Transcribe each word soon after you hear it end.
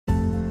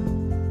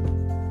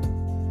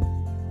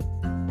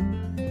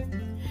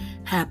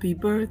Happy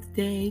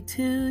birthday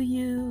to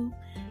you.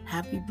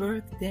 Happy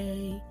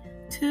birthday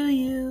to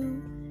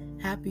you.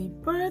 Happy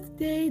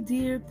birthday,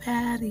 dear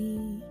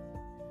Patty.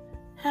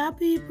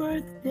 Happy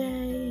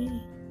birthday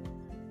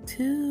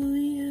to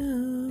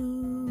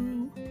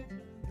you.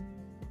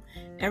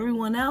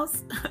 Everyone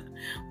else,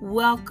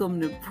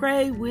 welcome to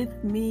Pray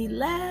With Me.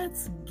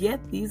 Let's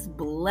get these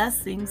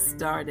blessings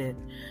started.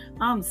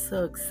 I'm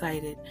so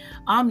excited.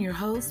 I'm your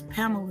host,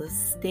 Pamela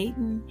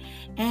Staten,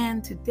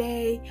 and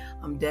today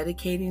I'm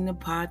dedicating the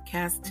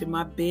podcast to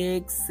my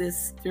big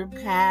sister,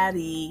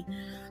 Patty.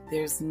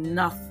 There's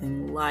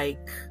nothing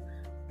like,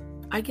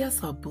 I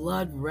guess, a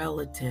blood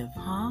relative,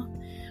 huh?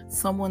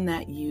 Someone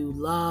that you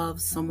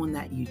love, someone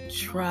that you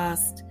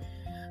trust,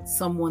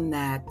 someone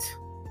that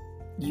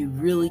you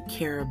really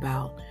care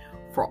about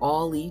for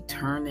all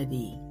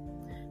eternity.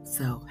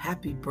 So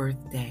happy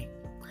birthday.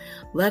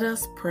 Let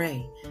us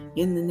pray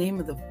in the name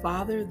of the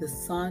Father, the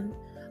Son,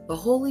 the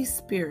Holy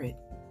Spirit.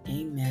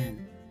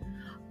 Amen.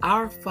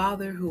 Our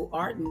Father who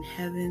art in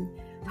heaven,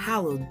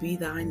 hallowed be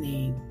thy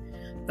name.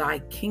 Thy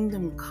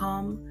kingdom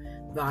come,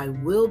 thy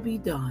will be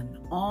done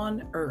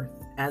on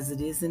earth as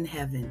it is in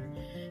heaven.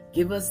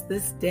 Give us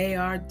this day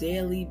our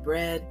daily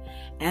bread,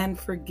 and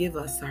forgive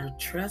us our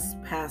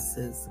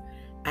trespasses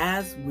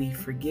as we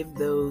forgive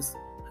those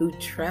who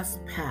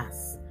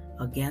trespass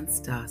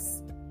against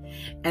us.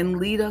 And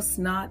lead us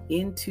not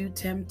into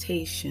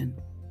temptation,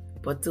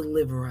 but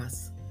deliver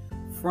us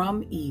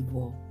from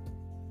evil.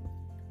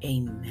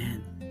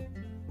 Amen.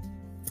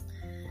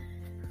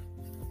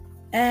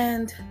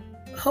 And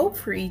Hope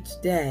for Each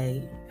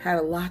Day had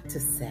a lot to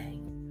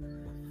say.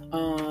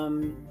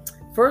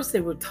 First,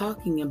 they were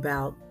talking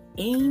about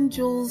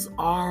angels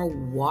are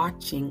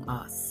watching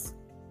us.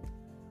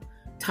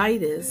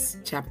 Titus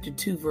chapter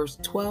 2 verse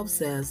 12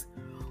 says,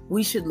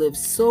 we should live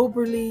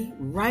soberly,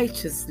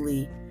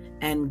 righteously,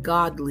 and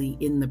godly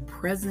in the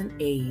present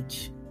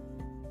age.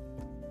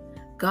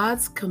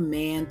 God's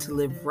command to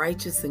live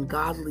righteous and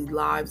godly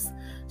lives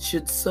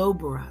should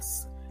sober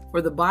us,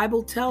 for the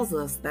Bible tells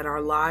us that our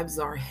lives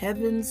are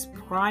heaven's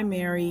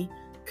primary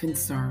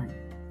concern.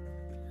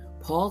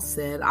 Paul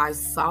said, I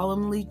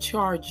solemnly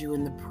charge you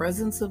in the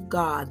presence of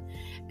God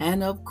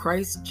and of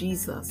Christ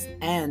Jesus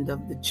and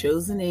of the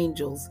chosen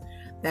angels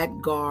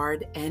that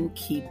guard and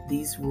keep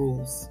these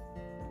rules.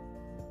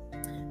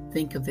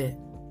 Think of it.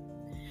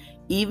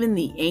 Even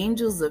the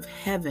angels of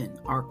heaven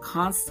are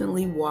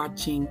constantly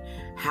watching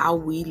how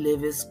we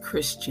live as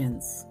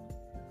Christians.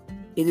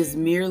 It is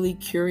merely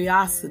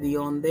curiosity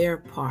on their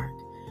part,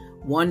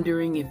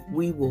 wondering if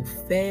we will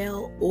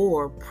fail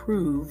or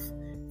prove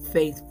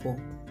faithful.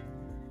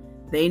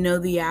 They know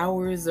the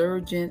hour is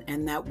urgent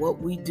and that what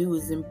we do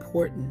is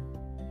important.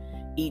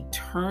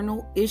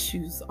 Eternal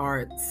issues are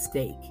at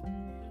stake,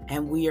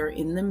 and we are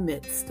in the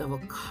midst of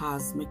a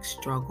cosmic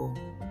struggle.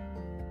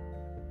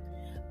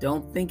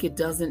 Don't think it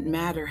doesn't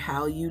matter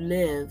how you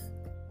live,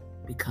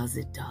 because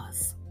it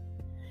does.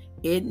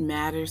 It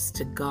matters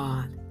to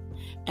God,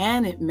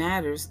 and it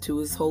matters to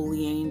His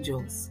holy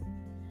angels.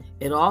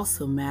 It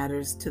also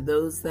matters to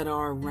those that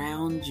are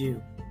around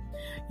you.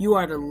 You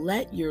are to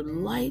let your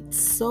light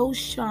so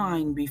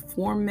shine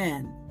before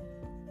men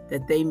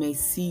that they may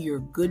see your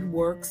good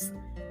works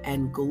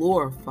and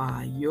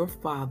glorify your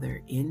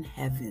Father in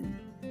heaven.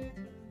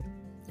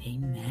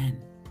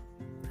 Amen.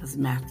 That's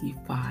Matthew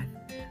 5,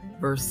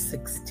 verse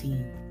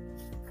 16.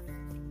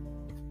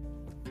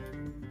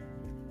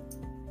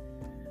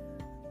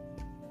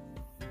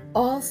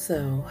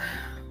 Also,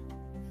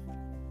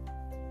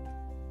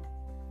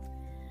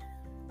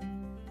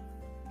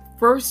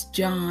 First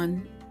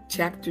John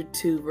chapter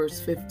 2,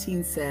 verse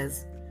 15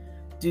 says,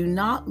 do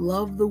not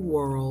love the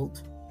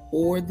world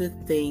or the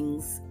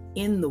things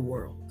in the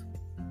world.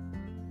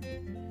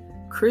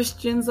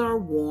 Christians are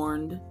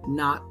warned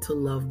not to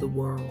love the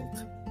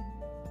world,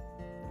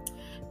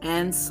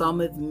 and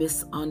some have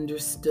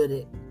misunderstood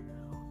it.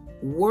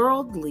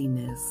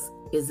 Worldliness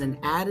is an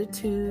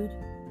attitude,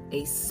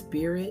 a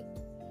spirit,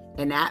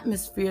 an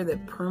atmosphere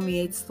that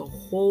permeates the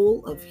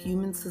whole of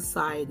human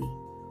society.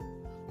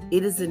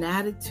 It is an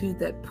attitude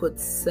that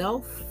puts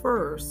self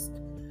first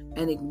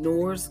and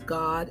ignores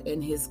God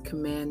and His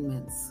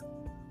commandments.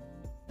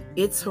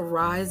 Its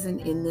horizon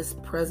in this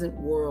present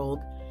world,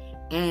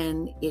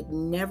 and it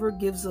never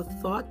gives a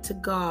thought to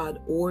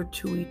God or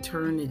to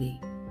eternity.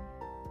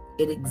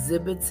 It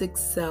exhibits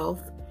itself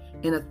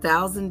in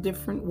 1,000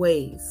 different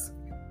ways,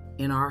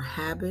 in our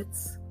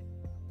habits,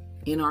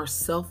 in our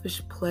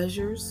selfish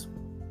pleasures,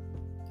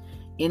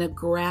 in a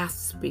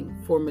grasping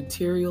for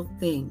material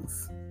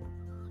things,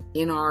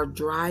 in our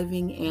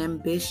driving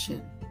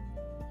ambition,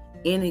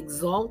 in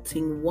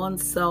exalting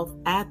oneself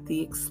at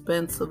the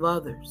expense of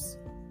others.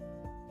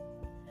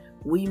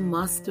 We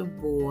must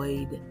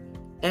avoid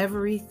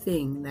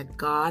everything that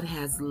God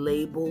has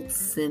labeled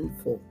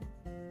sinful.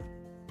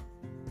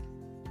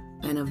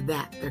 And of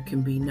that, there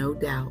can be no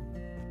doubt.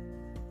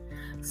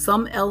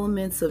 Some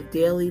elements of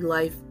daily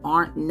life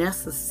aren't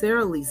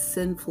necessarily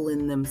sinful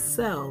in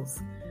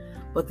themselves,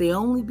 but they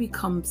only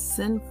become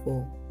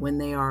sinful when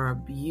they are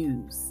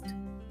abused.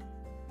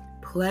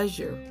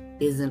 Pleasure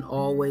isn't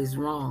always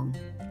wrong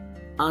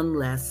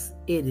unless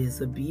it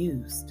is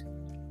abused.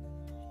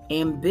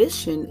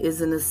 Ambition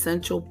is an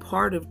essential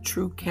part of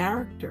true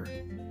character,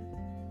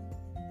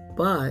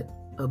 but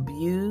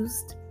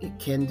abused, it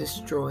can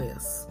destroy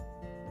us.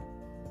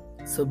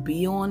 So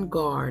be on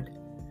guard,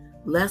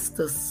 lest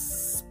the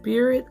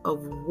spirit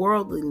of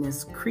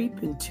worldliness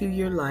creep into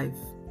your life.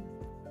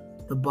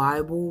 The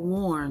Bible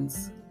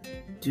warns,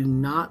 do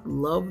not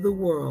love the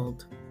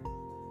world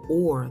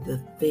or the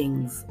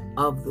things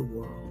of the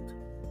world.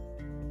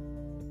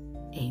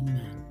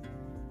 Amen.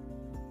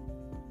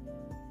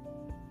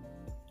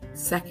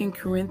 2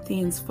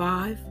 Corinthians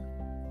 5.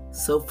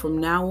 So from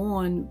now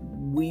on,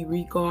 we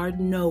regard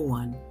no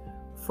one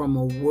from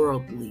a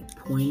worldly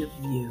point of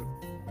view.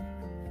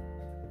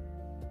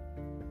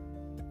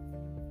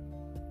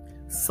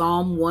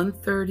 Psalm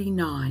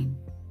 139.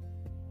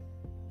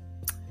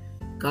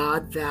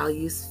 God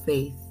values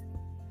faith.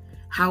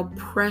 How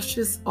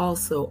precious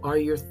also are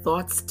your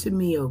thoughts to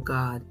me, O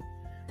God.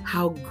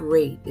 How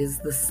great is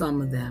the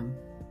sum of them.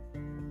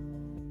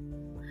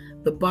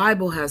 The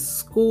Bible has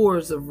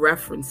scores of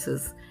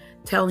references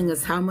telling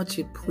us how much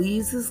it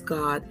pleases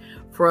God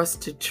for us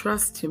to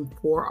trust Him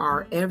for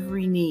our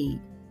every need.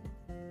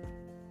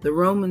 The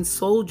Roman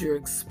soldier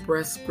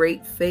expressed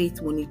great faith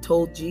when he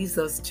told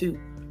Jesus to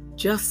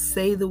just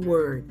say the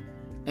word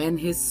and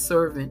his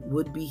servant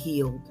would be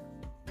healed.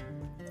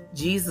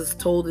 Jesus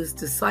told his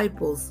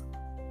disciples,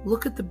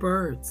 look at the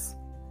birds.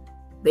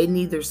 They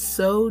neither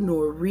sow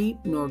nor reap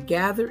nor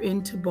gather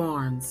into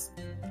barns,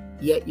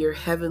 yet your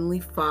heavenly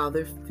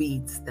Father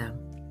feeds them.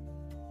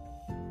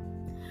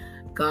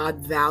 God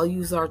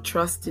values our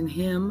trust in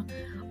Him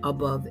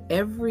above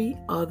every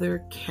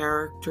other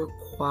character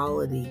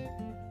quality.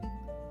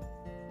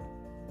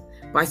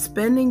 By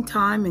spending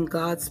time in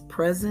God's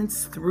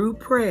presence through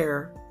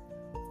prayer,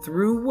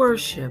 through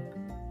worship,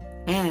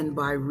 and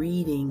by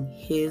reading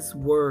His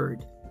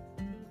Word,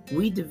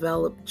 we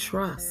develop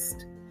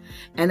trust.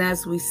 And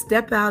as we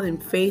step out in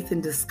faith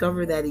and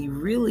discover that He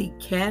really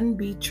can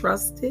be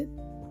trusted,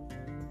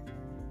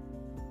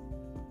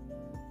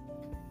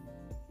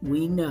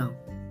 we know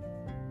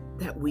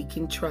that we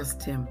can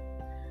trust Him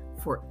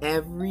for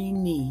every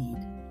need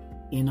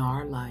in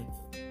our life.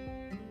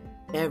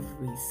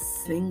 Every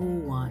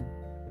single one.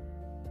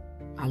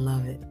 I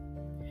love it.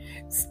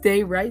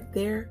 Stay right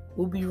there.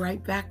 We'll be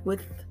right back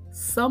with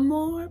some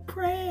more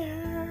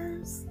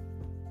prayers.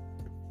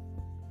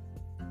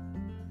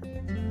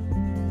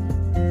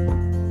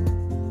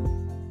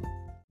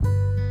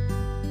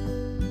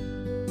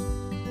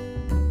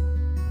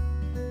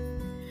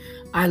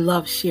 I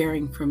love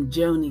sharing from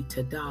Joni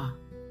Tada.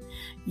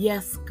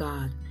 Yes,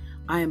 God,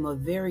 I am a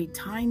very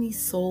tiny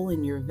soul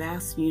in your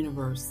vast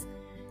universe,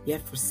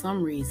 yet for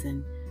some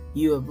reason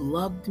you have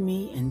loved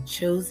me and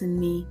chosen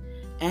me,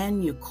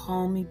 and you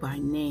call me by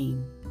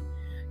name.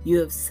 You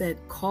have said,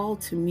 call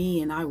to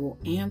me and I will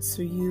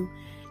answer you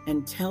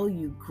and tell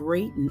you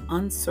great and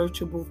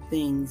unsearchable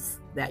things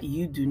that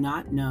you do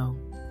not know.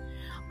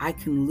 I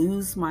can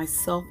lose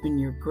myself in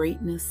your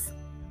greatness,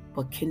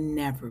 but can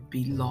never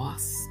be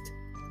lost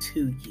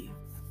to you.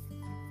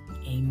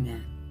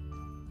 Amen.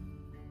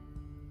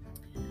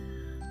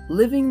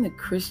 Living the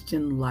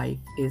Christian life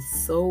is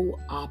so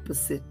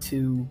opposite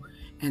to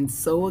and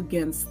so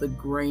against the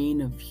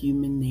grain of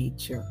human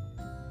nature.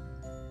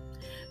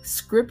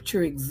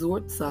 Scripture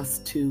exhorts us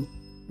to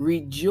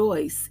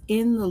rejoice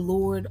in the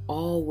Lord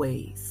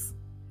always.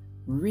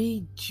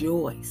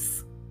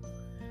 Rejoice.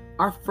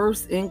 Our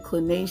first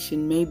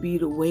inclination may be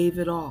to wave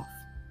it off.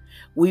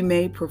 We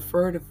may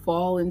prefer to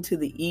fall into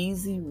the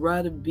easy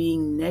rut of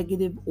being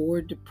negative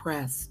or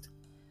depressed.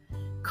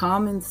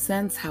 Common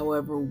sense,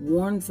 however,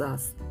 warns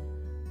us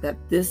that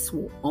this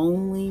will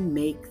only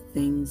make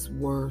things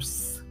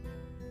worse.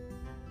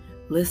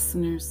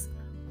 Listeners,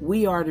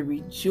 we are to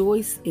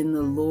rejoice in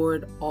the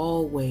Lord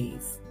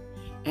always,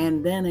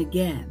 and then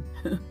again,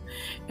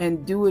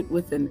 and do it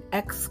with an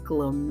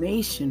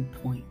exclamation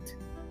point.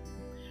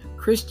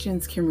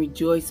 Christians can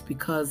rejoice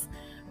because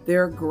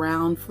their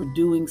ground for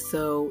doing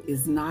so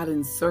is not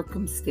in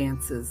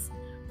circumstances,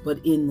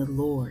 but in the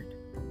Lord.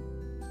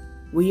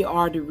 We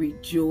are to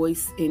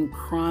rejoice in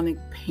chronic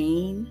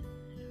pain,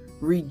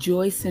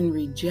 rejoice in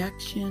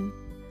rejection,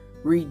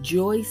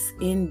 rejoice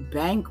in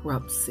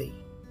bankruptcy.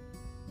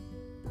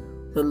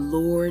 The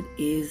Lord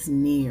is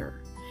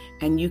near,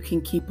 and you can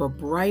keep a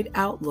bright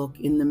outlook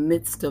in the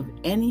midst of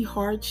any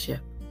hardship.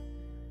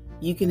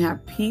 You can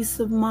have peace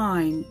of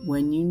mind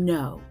when you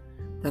know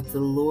that the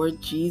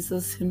Lord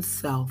Jesus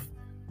Himself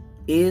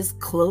is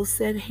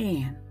close at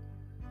hand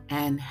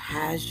and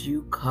has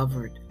you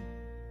covered.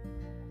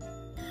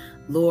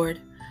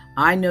 Lord,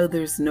 I know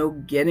there's no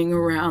getting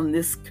around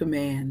this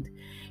command.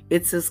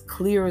 It's as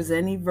clear as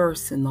any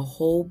verse in the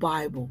whole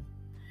Bible.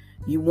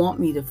 You want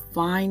me to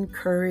find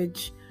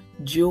courage,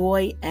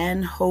 joy,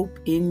 and hope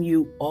in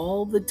you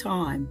all the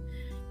time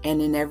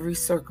and in every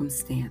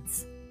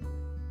circumstance.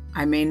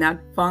 I may not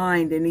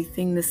find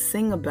anything to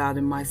sing about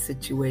in my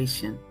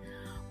situation,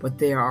 but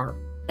there are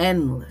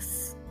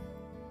endless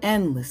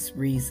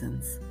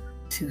reasons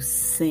to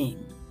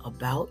sing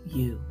about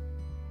you.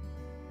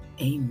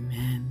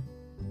 Amen.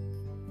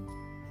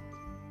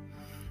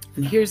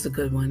 And here's a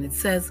good one. It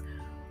says,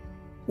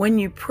 when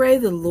you pray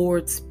the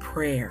Lord's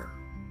Prayer,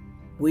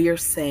 we are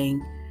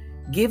saying,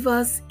 give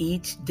us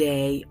each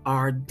day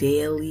our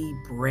daily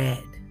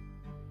bread.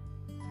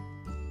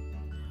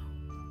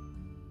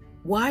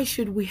 Why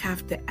should we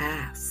have to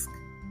ask?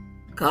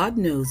 God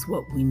knows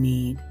what we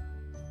need.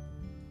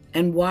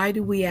 And why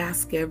do we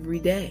ask every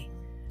day?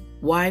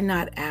 Why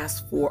not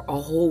ask for a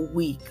whole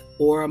week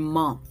or a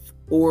month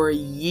or a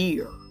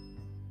year?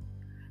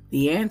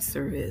 The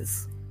answer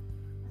is,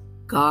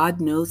 God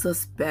knows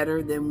us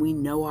better than we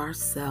know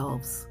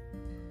ourselves.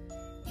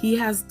 He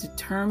has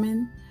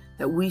determined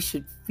that we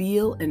should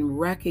feel and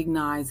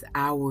recognize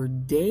our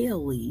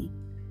daily,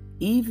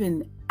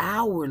 even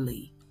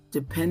hourly,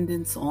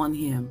 dependence on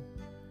Him.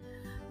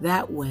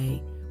 That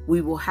way,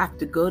 we will have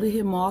to go to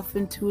Him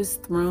often to His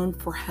throne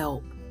for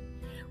help.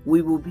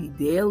 We will be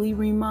daily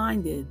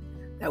reminded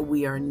that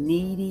we are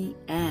needy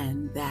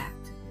and that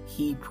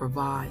He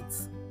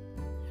provides.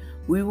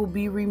 We will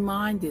be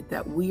reminded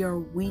that we are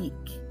weak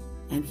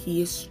and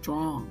He is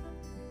strong.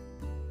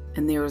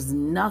 And there is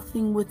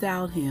nothing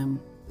without Him,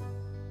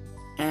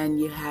 and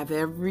you have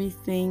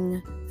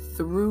everything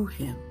through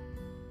Him.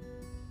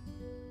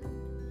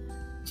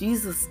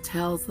 Jesus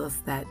tells us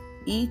that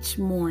each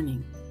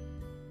morning,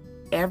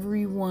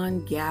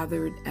 everyone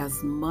gathered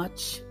as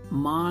much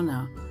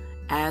manna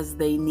as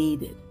they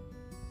needed.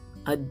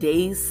 A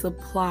day's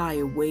supply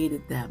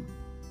awaited them,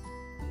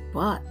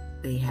 but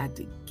they had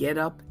to get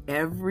up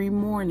every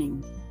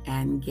morning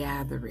and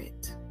gather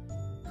it.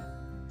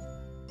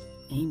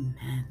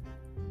 Amen.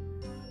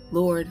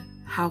 Lord,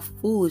 how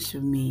foolish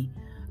of me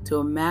to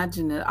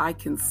imagine that I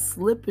can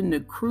slip into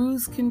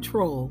cruise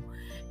control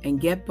and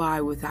get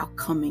by without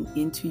coming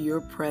into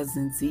your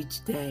presence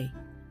each day.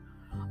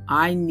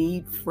 I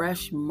need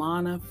fresh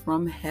manna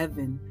from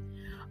heaven.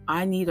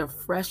 I need a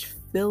fresh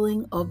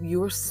filling of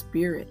your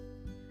Spirit.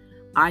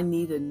 I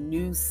need a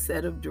new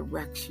set of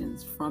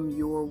directions from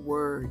your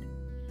word.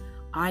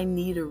 I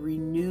need a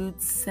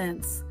renewed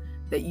sense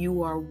that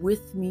you are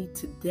with me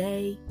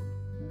today,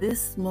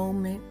 this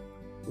moment,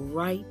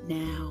 right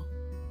now,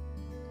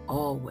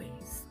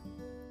 always.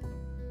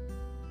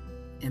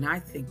 And I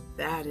think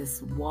that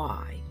is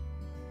why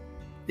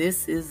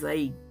this is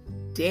a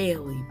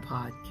daily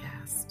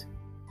podcast,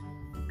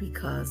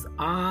 because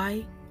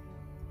I,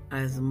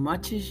 as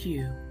much as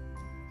you,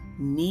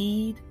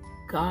 need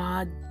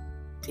God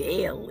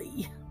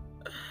daily.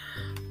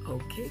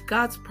 Okay,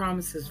 God's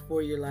promises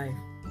for your life.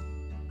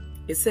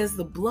 It says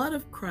the blood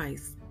of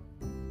Christ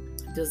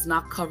does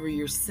not cover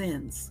your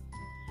sins.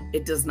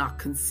 It does not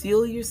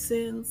conceal your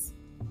sins.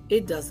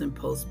 It doesn't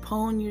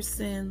postpone your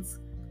sins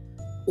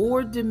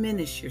or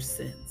diminish your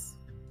sins.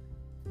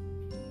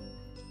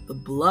 The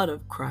blood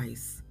of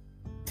Christ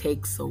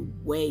takes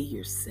away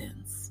your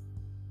sins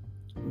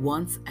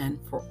once and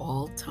for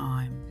all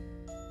time.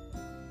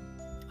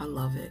 I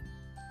love it.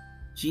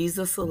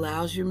 Jesus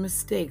allows your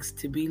mistakes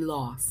to be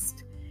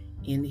lost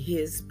in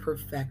His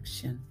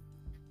perfection.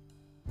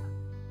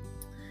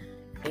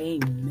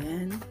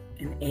 Amen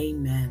and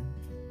amen.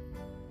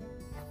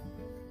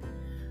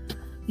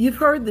 You've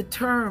heard the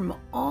term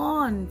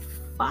on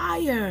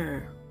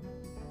fire,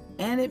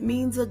 and it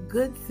means a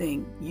good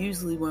thing,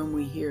 usually when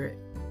we hear it.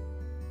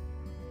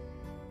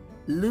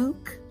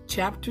 Luke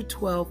chapter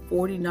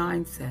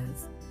 12:49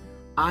 says,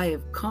 I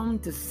have come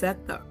to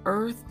set the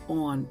earth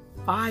on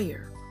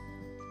fire,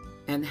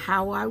 and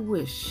how I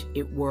wish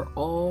it were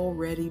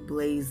already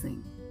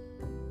blazing.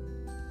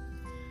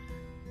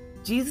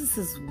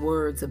 Jesus'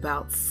 words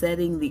about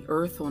setting the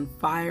earth on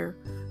fire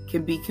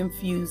can be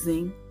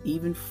confusing,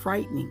 even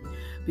frightening,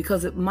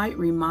 because it might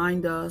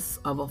remind us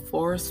of a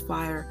forest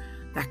fire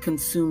that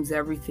consumes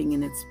everything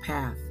in its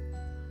path.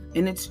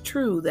 And it's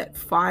true that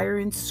fire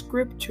in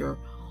Scripture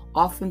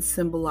often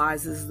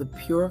symbolizes the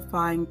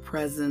purifying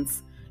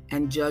presence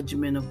and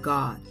judgment of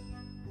God.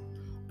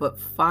 But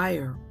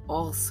fire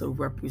also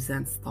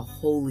represents the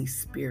Holy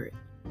Spirit,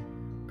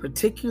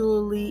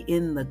 particularly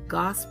in the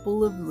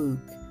Gospel of Luke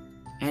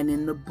and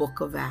in the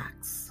book of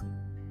Acts.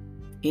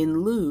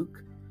 In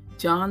Luke,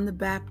 John the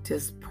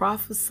Baptist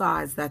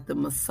prophesies that the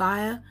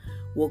Messiah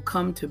will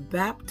come to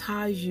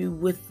baptize you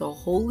with the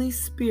Holy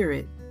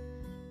Spirit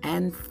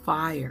and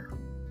fire.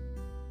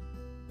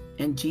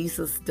 And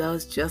Jesus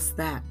does just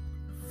that.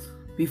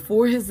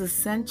 Before his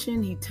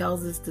ascension, he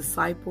tells his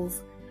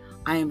disciples,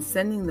 I am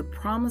sending the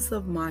promise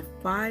of my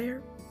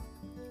fire,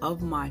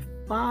 of my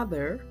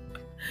Father,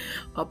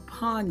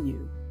 upon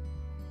you,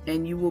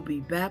 and you will be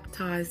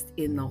baptized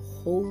in the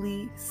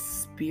Holy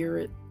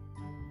Spirit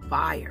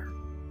fire.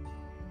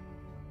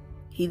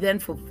 He then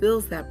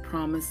fulfills that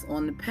promise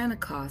on the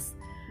Pentecost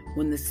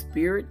when the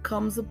Spirit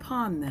comes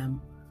upon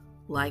them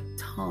like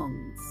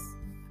tongues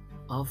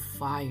of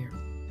fire.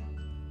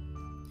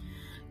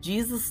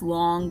 Jesus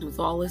longed with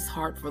all his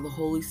heart for the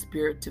Holy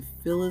Spirit to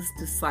fill his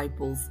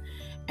disciples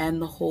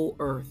and the whole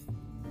earth.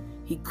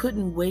 He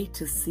couldn't wait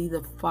to see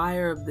the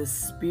fire of the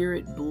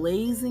Spirit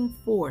blazing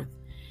forth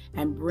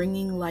and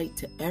bringing light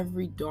to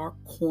every dark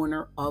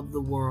corner of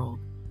the world.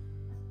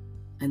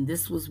 And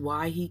this was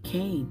why he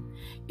came.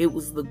 It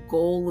was the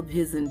goal of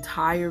his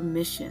entire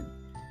mission,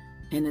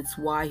 and it's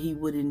why he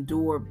would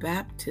endure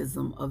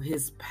baptism of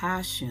his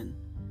passion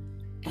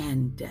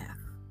and death.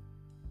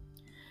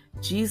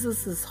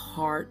 Jesus'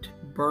 heart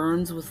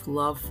burns with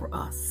love for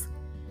us,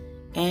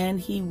 and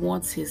he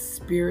wants his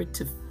Spirit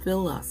to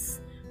fill us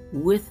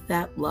with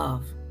that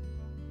love.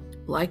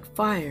 Like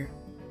fire,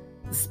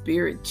 the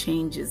Spirit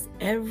changes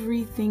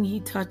everything he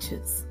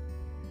touches.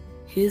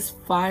 His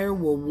fire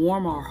will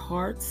warm our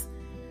hearts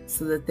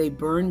so that they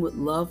burn with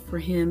love for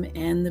him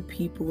and the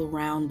people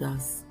around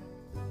us.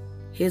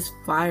 His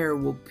fire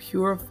will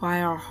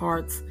purify our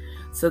hearts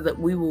so that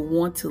we will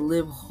want to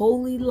live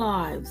holy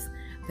lives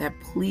that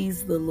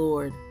please the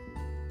Lord.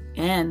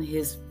 And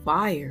his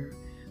fire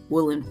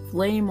will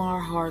inflame our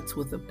hearts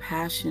with a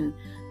passion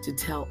to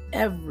tell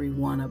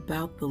everyone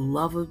about the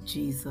love of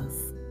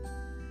Jesus.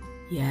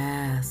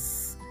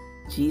 Yes,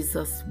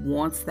 Jesus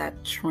wants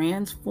that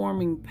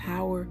transforming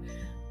power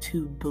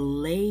to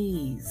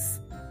blaze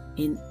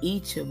in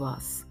each of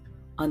us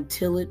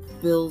until it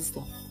fills the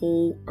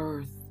whole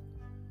earth.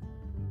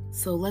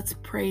 So let's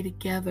pray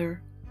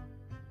together.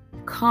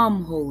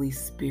 Come, Holy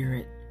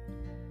Spirit,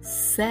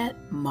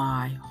 set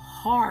my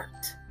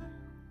heart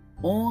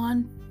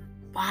on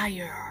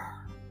fire.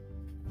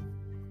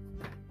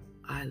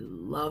 I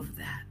love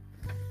that.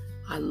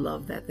 I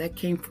love that. That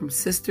came from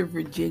Sister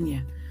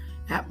Virginia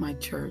at my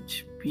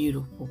church.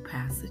 Beautiful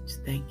passage.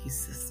 Thank you,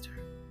 sister.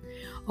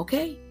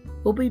 Okay,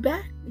 we'll be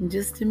back in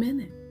just a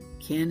minute.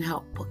 Can't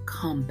help but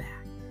come back.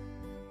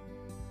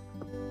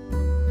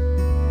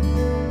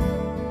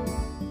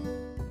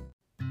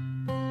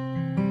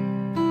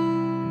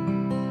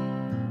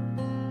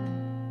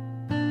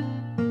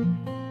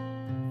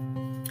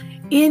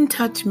 In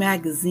Touch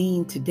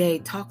magazine today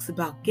talks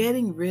about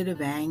getting rid of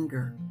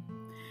anger.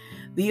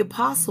 The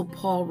Apostle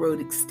Paul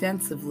wrote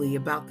extensively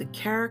about the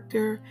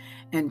character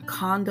and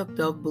conduct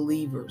of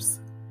believers.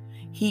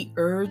 He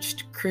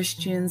urged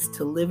Christians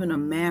to live in a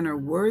manner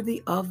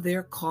worthy of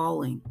their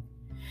calling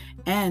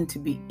and to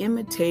be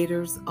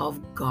imitators of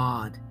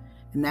God.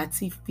 And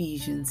that's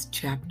Ephesians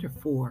chapter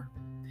 4.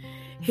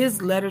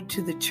 His letter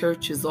to the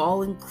churches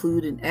all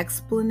include an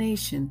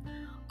explanation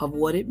of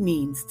what it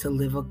means to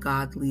live a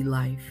godly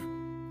life.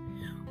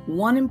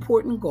 One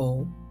important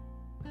goal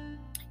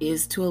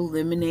is to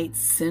eliminate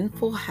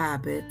sinful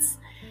habits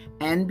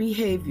and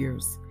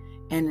behaviors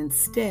and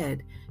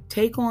instead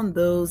take on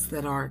those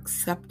that are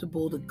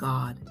acceptable to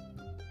God.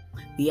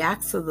 The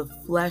acts of the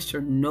flesh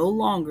are no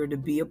longer to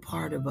be a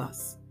part of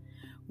us.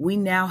 We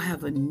now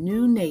have a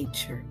new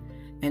nature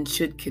and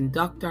should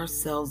conduct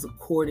ourselves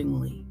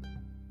accordingly.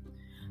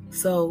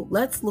 So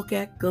let's look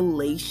at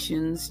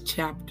Galatians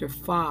chapter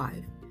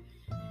 5.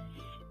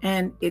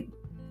 And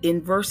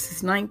in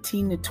verses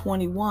 19 to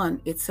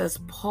 21, it says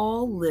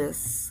Paul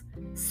lists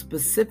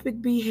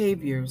specific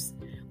behaviors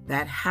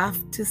that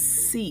have to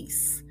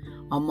cease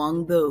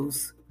among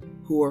those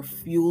who are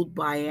fueled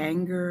by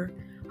anger,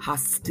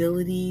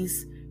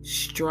 hostilities,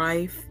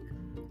 strife,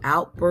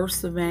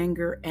 outbursts of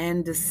anger,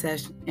 and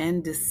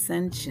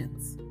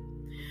dissensions.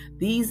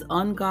 These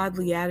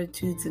ungodly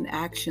attitudes and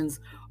actions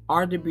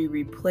are to be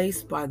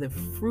replaced by the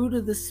fruit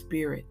of the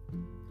Spirit.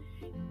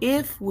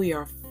 If we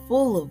are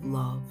full of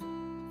love,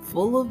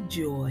 full of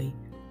joy,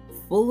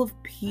 full of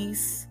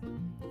peace,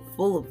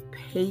 full of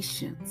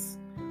patience,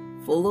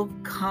 full of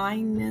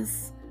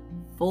kindness,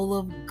 full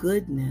of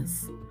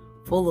goodness,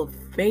 full of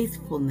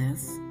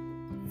faithfulness,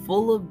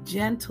 full of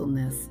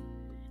gentleness,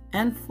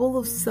 and full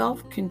of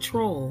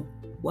self-control,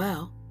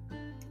 well,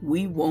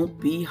 we won't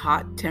be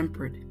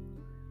hot-tempered.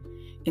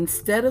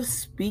 Instead of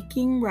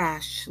speaking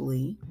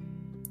rashly,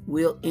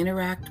 we'll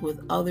interact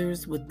with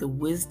others with the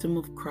wisdom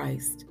of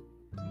Christ.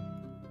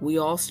 We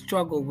all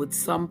struggle with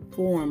some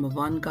form of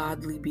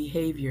ungodly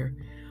behavior,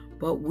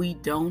 but we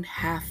don't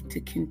have to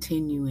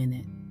continue in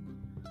it.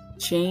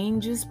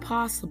 Change is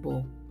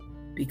possible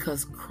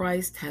because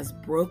Christ has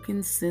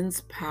broken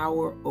sin's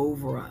power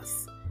over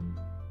us,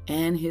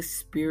 and his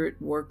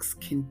Spirit works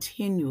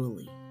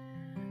continually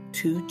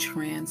to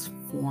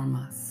transform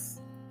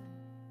us.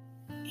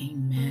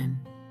 Amen.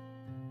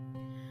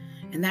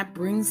 And that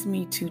brings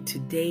me to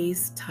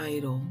today's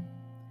title,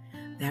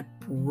 that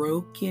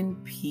broken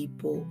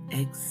people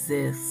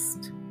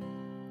exist.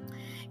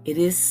 It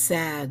is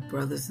sad,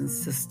 brothers and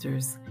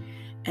sisters,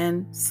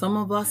 and some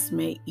of us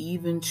may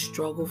even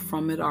struggle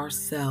from it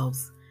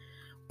ourselves,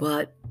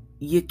 but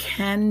you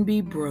can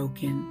be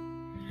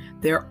broken.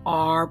 There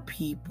are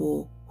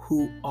people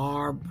who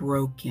are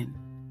broken.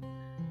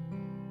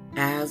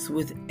 As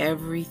with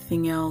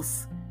everything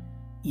else,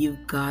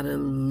 you've got to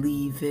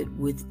leave it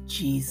with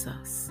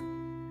Jesus.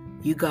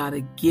 You got to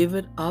give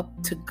it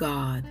up to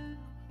God.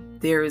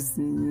 There is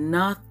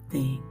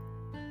nothing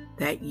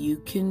that you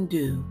can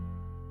do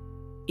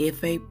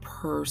if a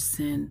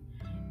person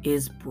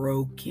is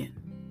broken.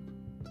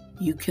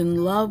 You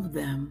can love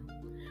them,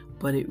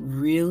 but it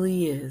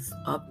really is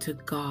up to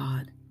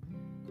God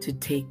to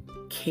take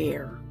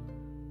care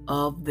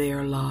of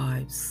their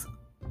lives.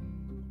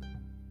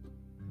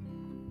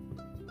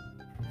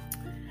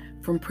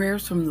 From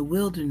Prayers from the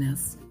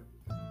Wilderness,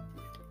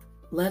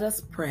 let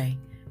us pray.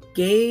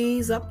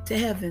 Gaze up to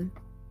heaven.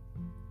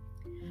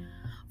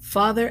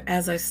 Father,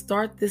 as I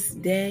start this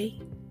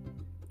day,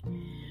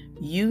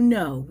 you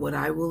know what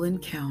I will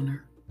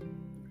encounter.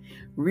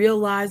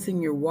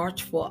 Realizing your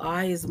watchful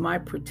eye is my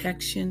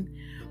protection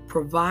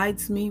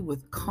provides me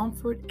with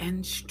comfort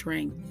and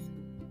strength.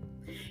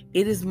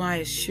 It is my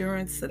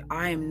assurance that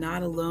I am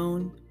not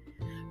alone.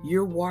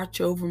 Your watch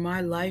over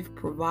my life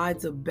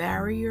provides a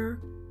barrier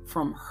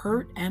from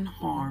hurt and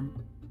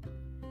harm.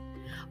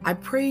 I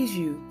praise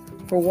you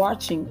for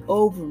watching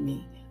over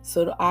me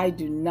so that I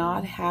do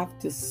not have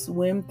to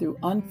swim through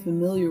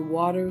unfamiliar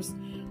waters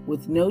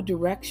with no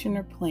direction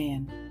or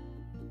plan.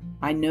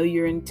 I know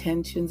your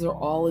intentions are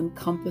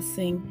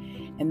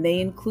all-encompassing, and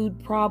they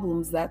include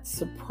problems that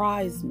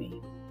surprise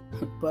me,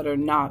 but are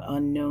not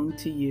unknown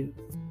to you.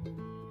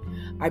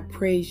 I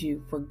praise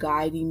you for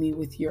guiding me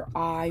with your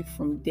eye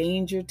from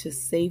danger to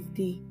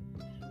safety,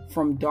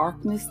 from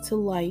darkness to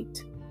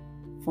light,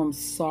 from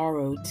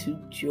sorrow to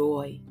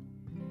joy.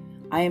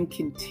 I am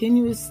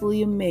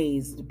continuously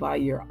amazed by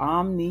your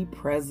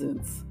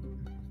omnipresence.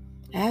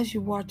 As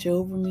you watch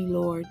over me,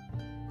 Lord,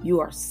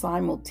 you are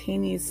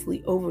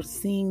simultaneously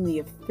overseeing the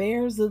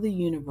affairs of the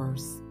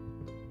universe.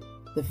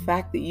 The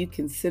fact that you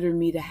consider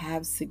me to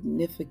have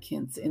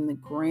significance in the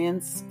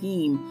grand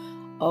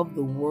scheme of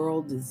the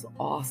world is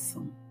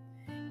awesome,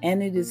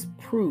 and it is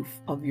proof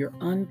of your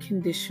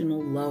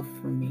unconditional love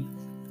for me.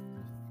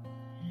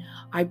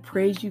 I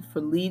praise you for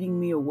leading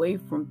me away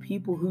from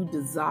people who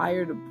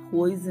desire to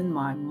poison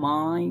my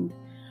mind,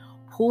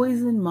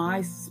 poison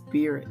my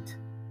spirit,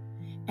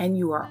 and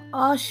you are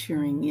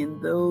ushering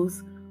in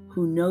those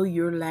who know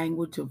your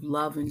language of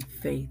love and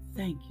faith.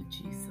 Thank you,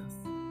 Jesus.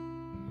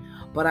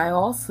 But I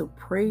also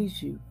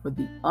praise you for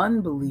the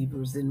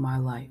unbelievers in my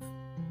life,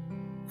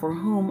 for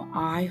whom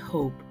I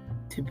hope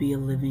to be a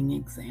living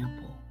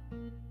example.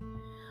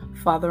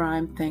 Father,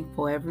 I'm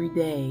thankful every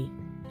day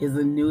is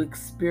a new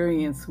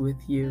experience with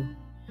you.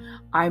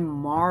 I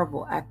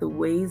marvel at the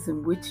ways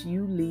in which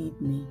you lead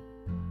me.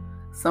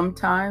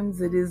 Sometimes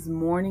it is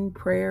morning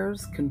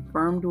prayers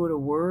confirmed with a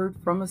word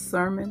from a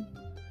sermon.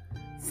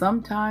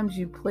 Sometimes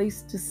you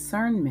place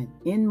discernment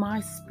in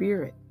my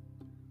spirit,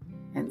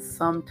 and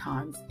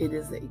sometimes it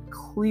is a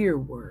clear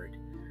word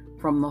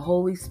from the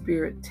Holy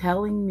Spirit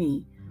telling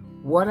me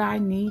what I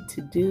need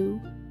to do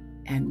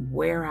and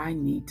where I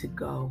need to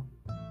go.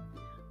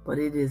 But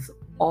it is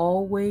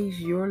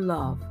always your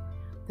love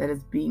that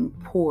is being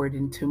poured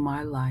into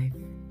my life.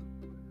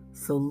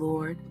 So,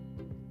 Lord,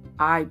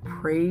 I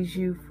praise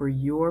you for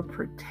your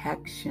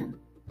protection.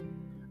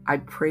 I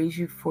praise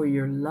you for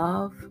your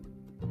love.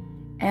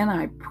 And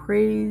I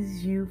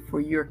praise you for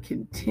your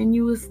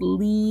continuous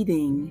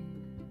leading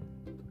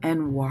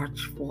and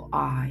watchful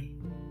eye.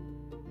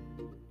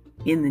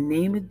 In the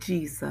name of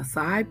Jesus,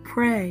 I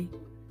pray,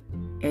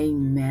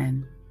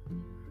 amen.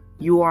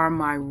 You are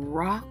my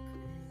rock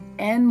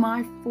and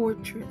my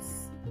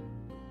fortress,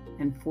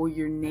 and for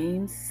your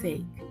name's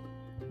sake,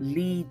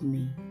 lead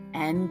me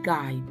and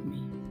guide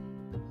me.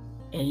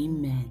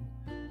 Amen.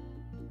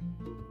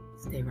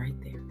 Stay right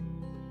there.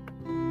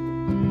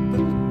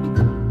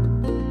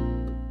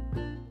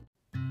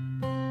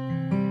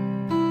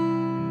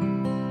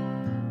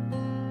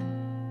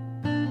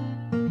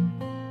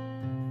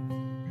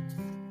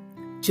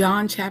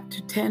 John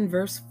chapter 10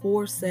 verse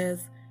 4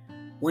 says,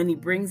 when he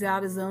brings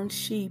out his own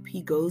sheep,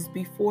 he goes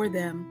before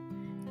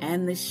them,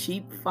 and the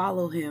sheep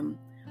follow him,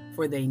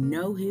 for they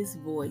know his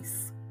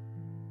voice.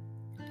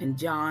 And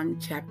John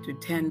chapter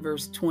 10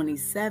 verse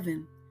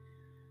 27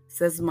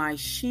 says, my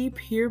sheep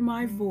hear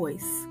my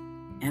voice,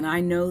 and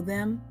I know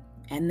them,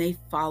 and they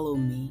follow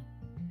me.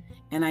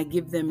 And I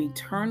give them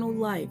eternal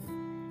life,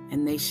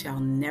 and they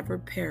shall never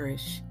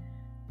perish,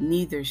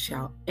 neither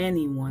shall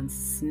anyone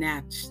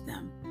snatch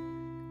them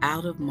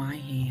out of my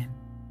hand.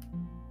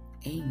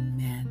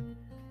 Amen.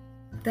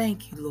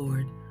 Thank you,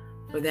 Lord,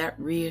 for that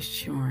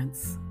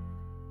reassurance.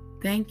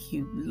 Thank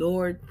you,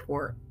 Lord,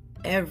 for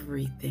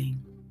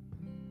everything.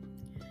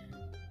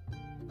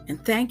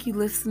 And thank you,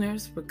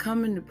 listeners, for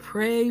coming to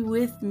pray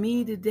with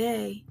me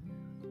today.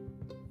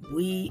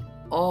 We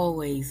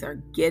always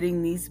are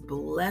getting these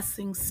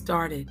blessings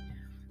started.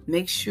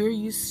 Make sure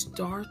you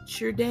start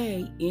your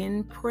day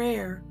in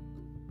prayer,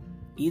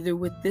 either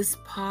with this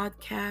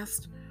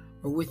podcast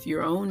or with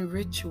your own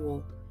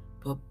ritual,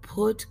 but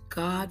put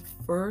God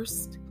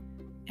first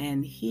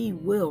and He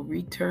will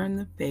return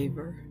the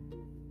favor.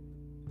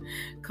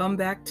 Come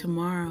back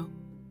tomorrow.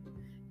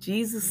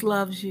 Jesus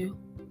loves you.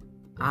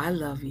 I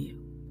love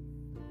you.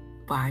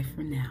 Bye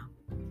for now.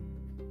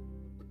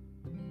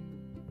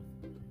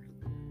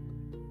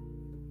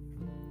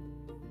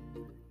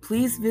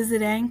 Please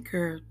visit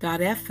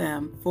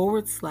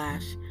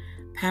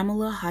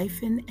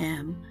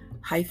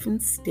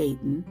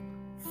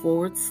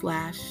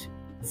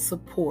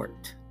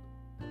anchor.fm/Pamela-M-Staten/support.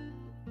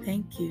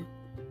 Thank you.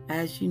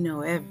 As you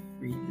know,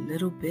 every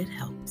little bit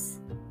helps.